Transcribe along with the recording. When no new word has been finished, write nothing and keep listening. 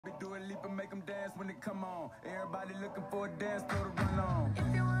dance when it come on. Everybody looking for a dance floor to run on.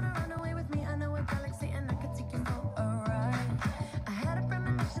 If you wanna run away with me, I know a galaxy and I could take you for a ride. I had a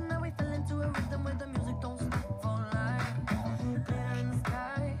premonition that we fell into a rhythm where the music don't stop for life. Glitter in the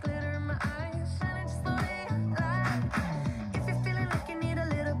sky, glitter in my eyes, shining just the way I like. If you're feeling like you need a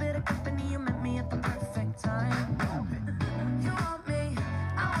little bit of company, you met me at the perfect time. You want me,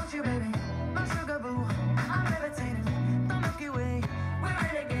 I want you, baby, my sugar boo. I'm levitating, the Milky Way, we're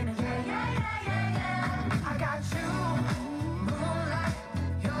renegading. Yeah, yeah, yeah, yeah, yeah. I got you, moonlight,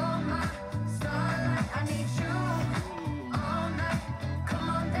 you're my starlight. I need you all night. Come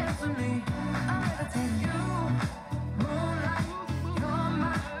on, dance with me. I'm levitating. You, moonlight, you're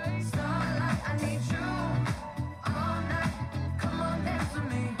my starlight. I need you all night. Come on, dance with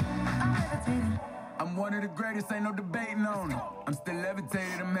me. I'm levitating. I'm one of the greatest, ain't no debating on it. I'm still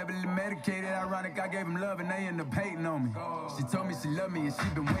levitated, I'm heavily medicated. Ironic, I gave him love and they end up hating on me. She told me she loved me and she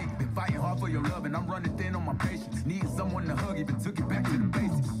been waiting. Been fighting hard for your love and I'm running thin on my patience. Needing someone to hug, even took it back to the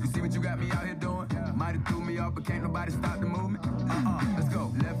basics. You see what you got me out here doing? Might have threw me off, but can't nobody stop the movement. Let's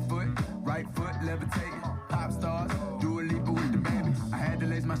go. Left foot, right foot, levitating. Pop stars, do a leap with the baby. I had to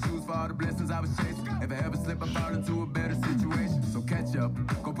lace my shoes for all the blessings I was chasing. If I ever slip, I fall into a better situation. So catch up,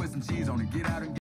 go put some cheese on it, get out and